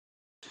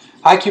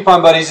Hi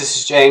Coupon Buddies, this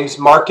is James.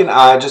 Mark and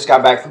I just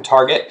got back from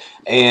Target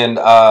and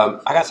I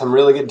got some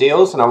really good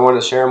deals and I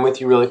wanted to share them with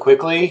you really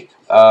quickly.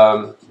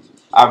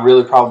 I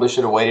really probably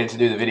should have waited to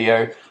do the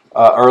video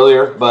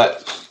earlier,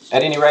 but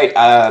at any rate,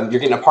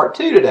 you're getting a part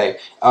 2 today.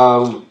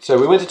 So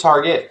we went to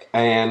Target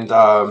and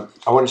I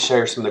want to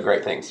share some of the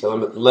great things. So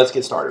let's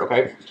get started,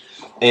 okay?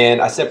 And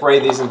I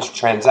separated these into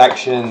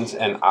transactions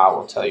and I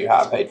will tell you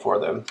how I paid for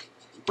them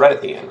right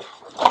at the end.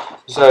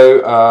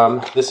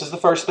 So this is the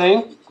first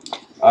thing.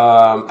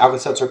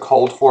 Alka-Seltzer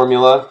cold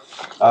formula.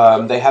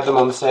 They have them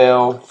on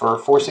sale for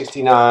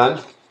 $4.69.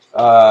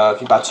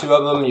 If you buy 2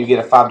 of them, you get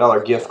a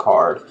 $5 gift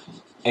card.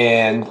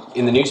 And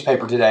in the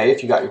newspaper today,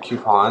 if you got your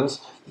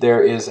coupons,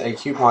 there is a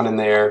coupon in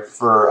there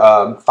for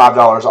 $5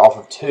 off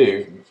of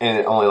 2, and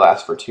it only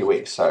lasts for 2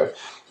 weeks. So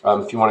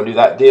if you want to do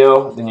that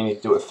deal, then you need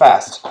to do it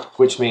fast,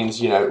 which means,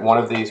 you know, one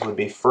of these would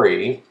be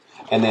free,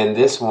 and then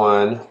this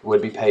one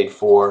would be paid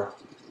for.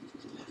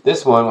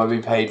 This one would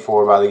be paid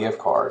for by the gift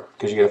card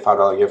because you get a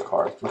 $5 gift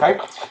card. Okay,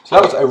 so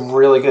that was a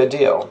really good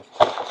deal.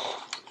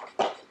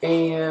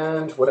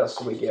 And what else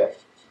did we get?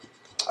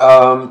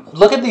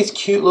 Look at these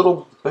cute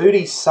little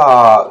booty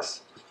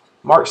socks.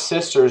 Mark's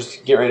sister's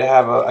getting ready to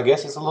have a, I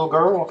guess it's a little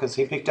girl because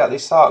he picked out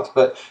these socks,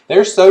 but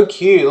they're so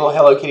cute, little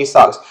Hello Kitty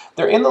socks.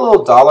 They're in the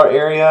little dollar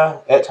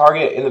area at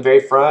Target in the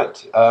very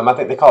front. I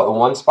think they call it the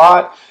one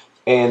spot.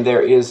 And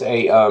there is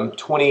a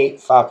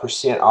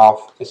 25%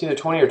 off. It's either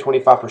 20 or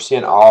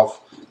 25% off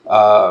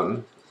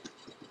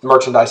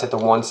merchandise at the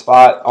one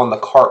spot on the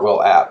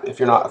Cartwheel app. If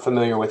you're not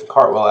familiar with the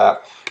Cartwheel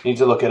app, you need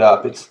to look it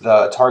up. It's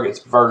the Target's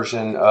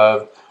version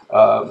of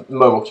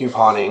mobile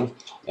couponing,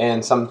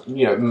 and some,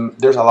 you know,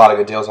 there's a lot of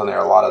good deals on there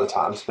a lot of the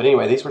times. But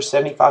anyway, these were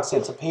 75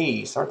 cents a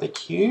piece. Aren't they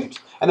cute?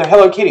 And they're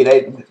Hello Kitty.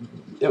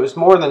 It was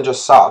more than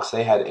just socks.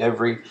 They had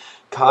every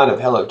kind of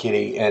Hello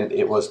Kitty, and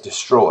it was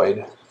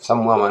destroyed.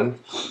 Some woman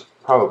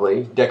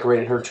probably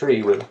decorated her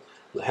tree with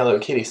Hello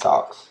Kitty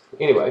socks.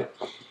 Anyway.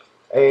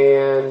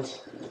 And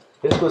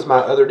this was my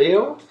other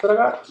deal that I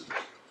got.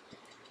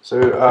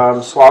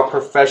 So Suave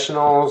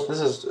Professionals. This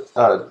is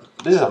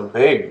some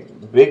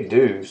big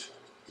dues.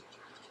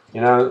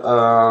 You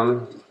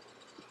know,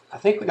 I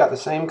think we got the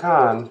same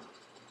kind.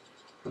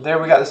 There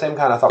we got the same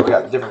kind. I thought we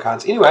got different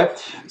kinds. Anyway,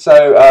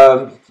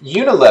 so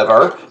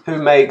Unilever, who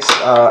makes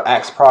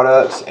Axe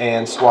products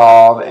and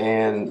Suave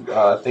and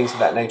things of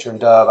that nature, and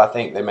Dove, I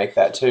think they make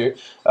that too.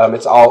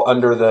 It's all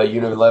under the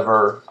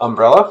Unilever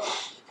umbrella.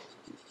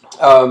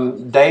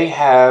 They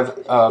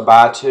have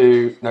buy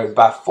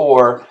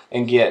 4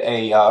 and get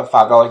a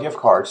 $5 gift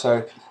card.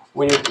 So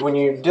when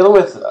you're dealing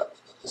with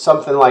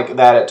something like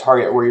that at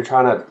Target, where you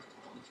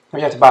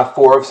have to buy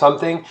 4 of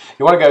something,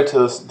 you want to go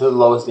to the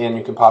lowest end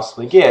you can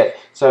possibly get,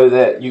 so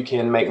that you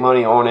can make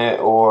money on it,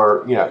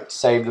 or, you know,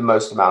 save the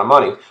most amount of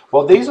money.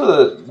 Well, these were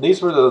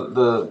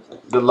the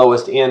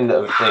lowest end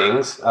of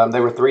things.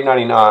 They were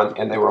 $3.99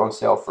 and they were on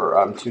sale for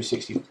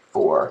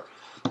 $2.64,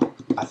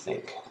 I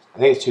think. I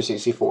think it's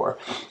 $2.64,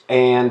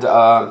 and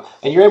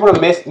you're able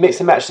to mix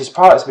and match these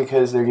products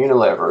because they're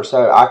Unilever.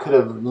 So I could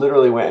have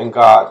literally went and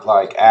got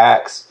like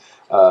Axe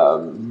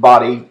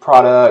body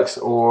products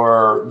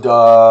or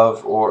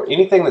Dove or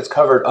anything that's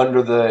covered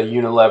under the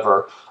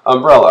Unilever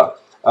umbrella.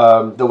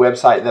 The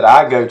website that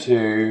I go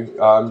to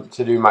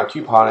do my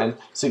couponing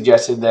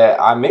suggested that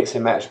I mix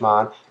and match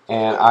mine,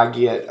 and I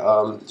get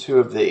 2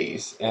 of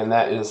these, and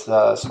that is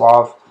the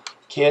Suave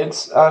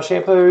Kids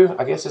shampoo.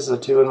 I guess it's a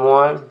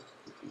 2-in-1.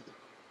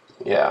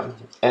 Yeah,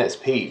 and it's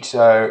peach,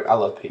 so I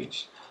love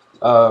peach.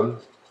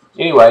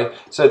 Anyway,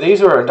 so these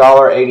are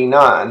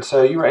 $1.89.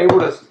 So you were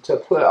able to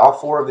put all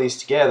 4 of these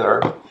together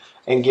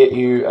and get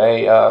you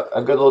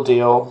a good little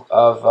deal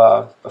of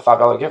a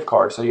 $5 gift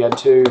card. So you had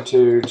 2,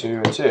 2, 2,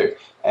 and 2.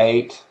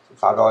 8,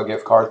 $5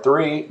 gift card.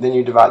 3, then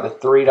you divide the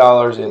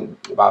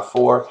 $3 by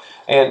 4,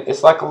 and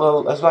it's like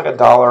a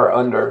dollar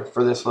under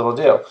for this little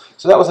deal.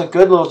 So that was a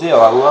good little deal.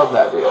 I love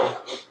that deal.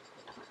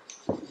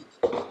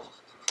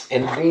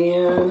 And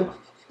then,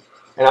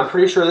 and I'm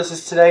pretty sure this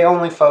is today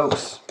only,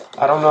 folks.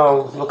 I don't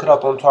know. Look it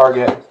up on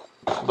Target.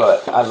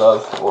 But I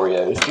love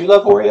Oreos. Do you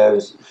love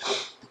Oreos?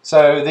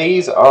 So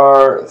these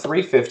are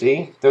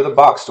 $3.50. They're the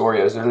boxed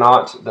Oreos. They're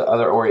not the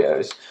other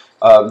Oreos.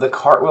 The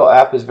Cartwheel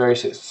app is very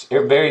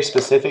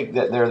specific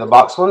that they're the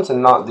boxed ones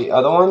and not the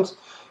other ones.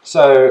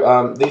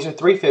 So these are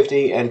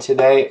 $3.50, and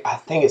today, I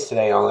think it's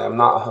today only. I'm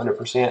not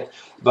 100%,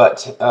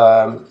 but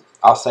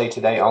I'll say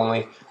today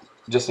only,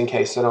 just in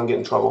case I don't get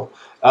in trouble.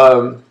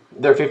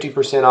 They're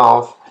 50%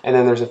 off, and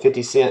then there's a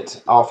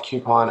 50-cent off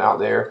coupon out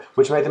there,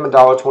 which made them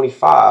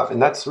 $1.25,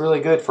 and that's really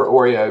good for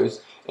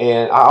Oreos.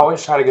 And I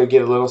always try to go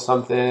get a little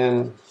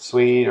something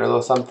sweet or a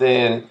little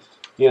something,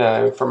 you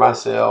know, for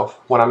myself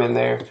when I'm in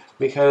there,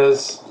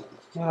 because,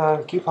 you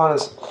know, coupon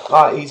is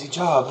not an easy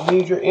job. You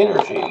need your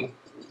energy.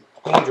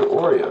 You need your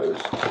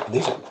Oreos.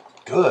 These are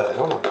good.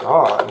 Oh my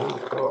god. Oh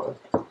my god.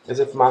 As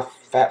if my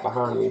fat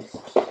behind me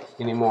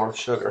any more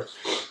sugar.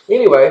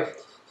 Anyway,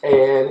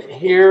 and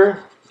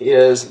here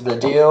is the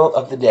deal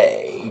of the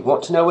day. You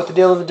want to know what the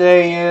deal of the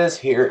day is?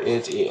 Here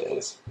it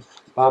is.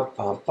 Bum,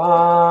 bum,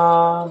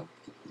 bum.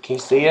 Can you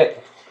see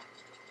it?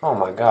 Oh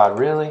my God,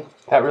 really?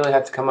 That really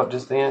had to come up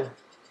just then?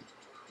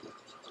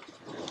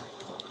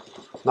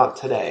 Not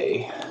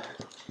today.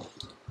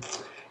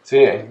 So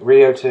anyway,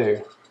 Rio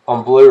 2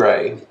 on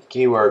Blu-ray.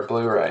 Keyword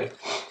Blu-ray.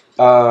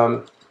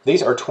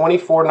 These are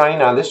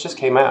 $24.99. This just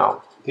came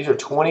out. These are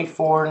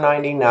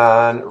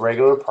 $24.99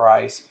 regular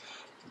price.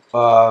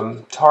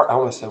 I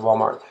almost said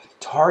Walmart.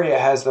 Target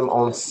has them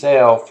on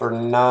sale for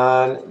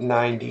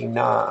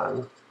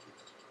 $9.99.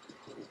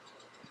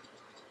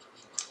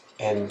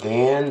 And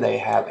then they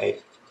have a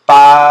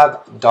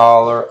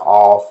 $5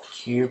 off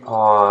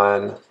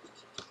coupon.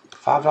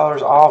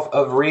 $5 off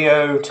of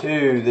Rio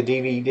 2, the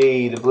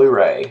DVD, the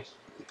Blu-ray.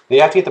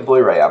 You have to get the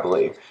Blu-ray, I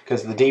believe,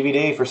 because the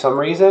DVD, for some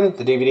reason,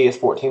 the DVD is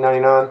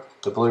 $14.99.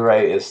 The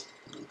Blu-ray is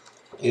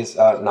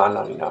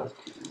 $9.99.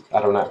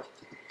 I don't know.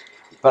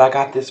 But I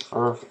got this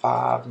for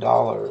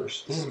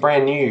 $5. This is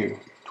brand new.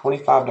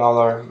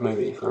 $25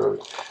 movie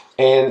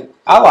and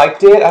I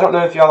liked it. I don't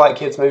know if y'all like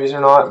kids movies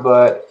or not,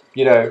 but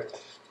you know,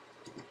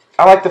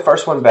 I like the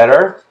first one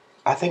better.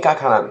 I think I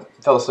kind of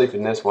fell asleep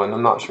in this one.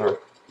 I'm not sure.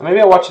 Maybe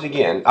I'll watch it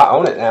again. I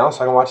own it now,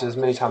 so I can watch it as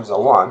many times as I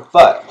want.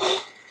 But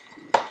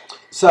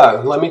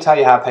so let me tell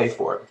you how I paid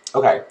for it.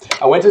 Okay,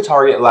 I went to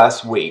Target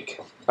last week.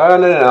 Oh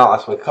no, not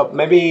last week.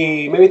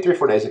 Maybe 3 or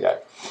 4 days ago.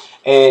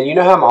 And you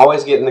know how I'm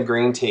always getting the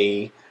green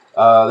tea,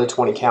 the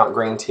 20 count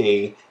green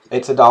tea.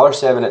 It's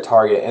 $1.07 at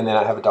Target, and then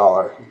I have a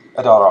dollar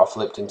off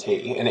Lipton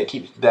tea, and it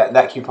keeps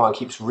that coupon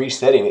keeps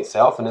resetting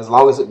itself. And as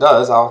long as it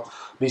does, I'll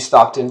be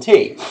stocked in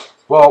tea.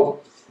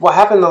 Well, what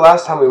happened the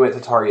last time we went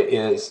to Target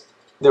is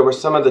there were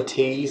some of the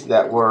teas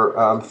that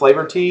were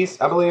flavored teas,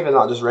 I believe, and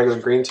not just regular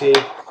green tea.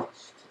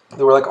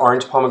 They were like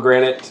orange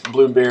pomegranate,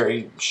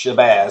 blueberry,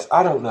 shabazz.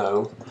 I don't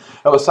know.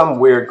 It was some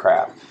weird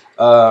crap.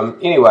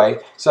 Anyway,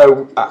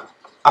 so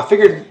I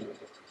figured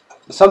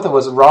something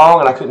was wrong,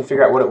 and I couldn't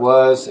figure out what it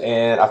was,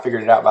 and I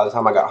figured it out by the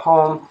time I got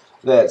home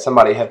that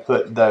somebody had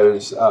put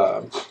those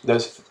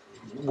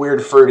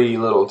weird fruity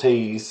little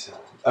teas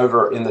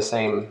over in the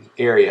same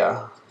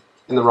area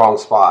in the wrong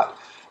spot,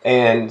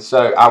 and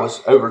so I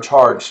was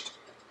overcharged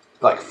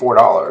like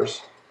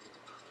 $4.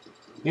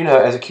 You know,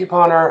 as a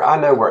couponer, I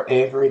know where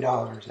every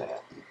dollar is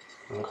at.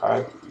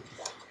 Okay,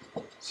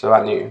 so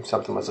I knew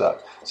something was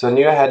up. So I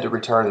knew I had to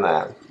return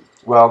that.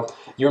 Well,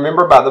 you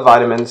remember about the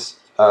vitamins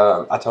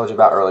I told you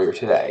about earlier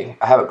today.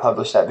 I haven't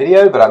published that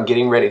video, but I'm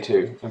getting ready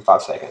to in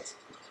 5 seconds.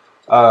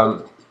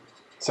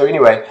 So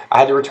anyway, I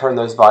had to return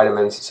those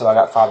vitamins, so I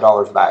got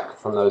 $5 back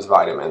from those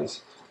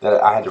vitamins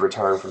that I had to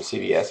return from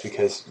CVS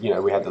because, you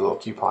know, we had the little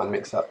coupon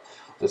mix up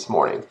this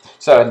morning.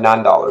 So I had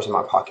 $9 in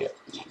my pocket,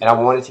 and I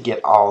wanted to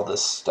get all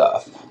this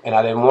stuff, and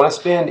I didn't want to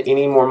spend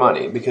any more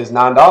money because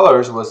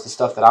 $9 was the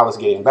stuff that I was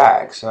getting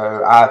back.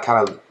 So I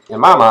kind of, in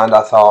my mind,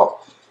 I thought,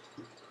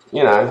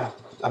 you know,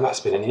 I'm not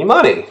spending any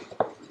money.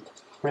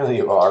 Really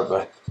you are,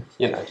 but,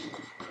 you know,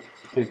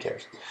 who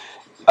cares?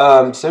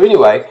 So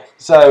anyway,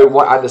 so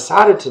what I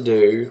decided to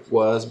do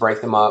was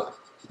break them up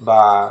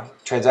by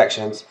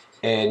transactions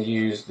and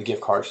use the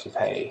gift cards to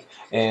pay.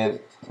 And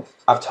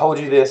I've told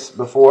you this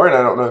before, and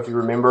I don't know if you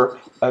remember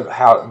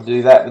how to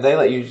do that, but they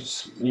let you,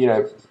 you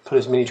know, put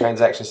as many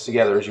transactions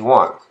together as you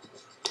want.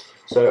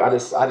 So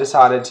I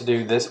decided to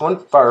do this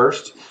one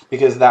first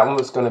because that one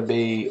was going to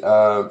be,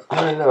 no,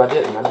 I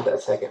didn't. I did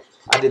that second.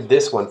 I did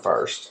this one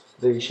first,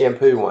 the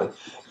shampoo one,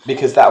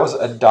 because that was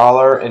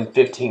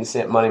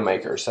 $1.15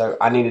 moneymaker. So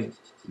I needed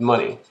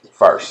money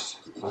first.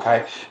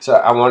 Okay, so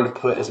I wanted to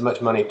put as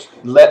much money,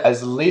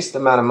 as least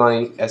amount of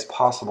money as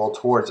possible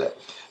towards it.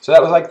 So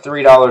that was like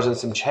 $3 and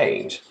some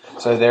change.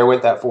 So there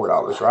went that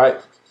 $4, right?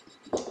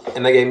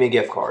 And they gave me a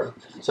gift card.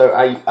 So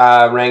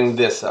I rang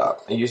this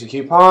up. I used a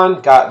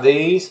coupon, got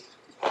these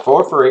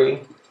for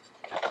free,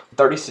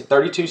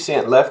 32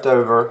 cents left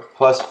over,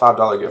 plus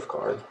 $5 gift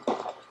card.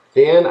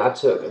 Then I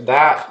took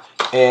that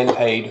and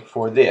paid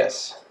for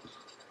this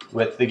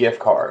with the gift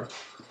card.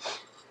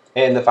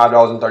 And the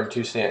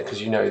 $5.32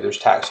 because you know there's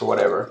tax or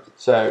whatever.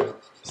 So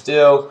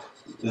still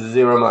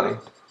zero money.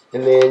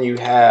 And then you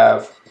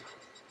have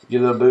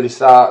your little booty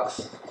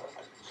socks,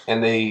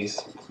 and these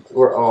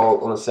were all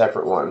on a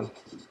separate one.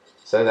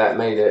 So that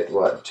made it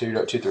what,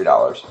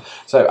 $3.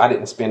 So I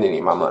didn't spend any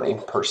of my money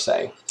per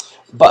se,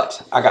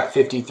 but I got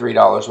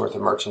 $53 worth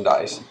of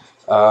merchandise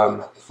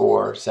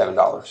for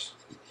 $7.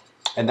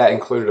 And that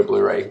included a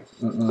Blu-ray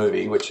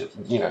movie, which,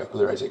 you know,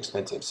 Blu-ray's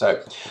expensive.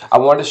 So I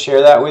wanted to share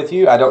that with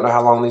you. I don't know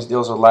how long these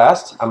deals will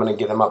last. I'm going to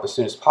get them up as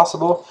soon as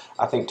possible.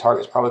 I think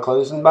Target's probably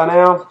closing by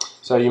now,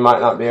 so you might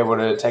not be able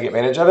to take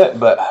advantage of it.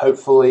 But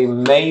hopefully,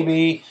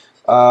 maybe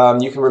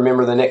you can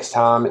remember the next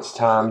time it's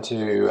time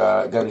to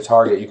go to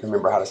Target, you can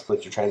remember how to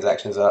split your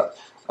transactions up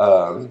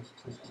and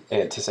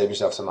to save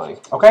yourself some money.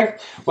 Okay?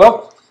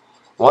 Well,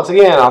 once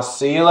again, I'll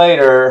see you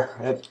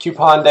later.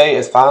 Coupon day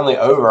is finally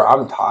over.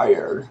 I'm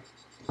tired.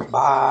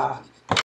 Bye.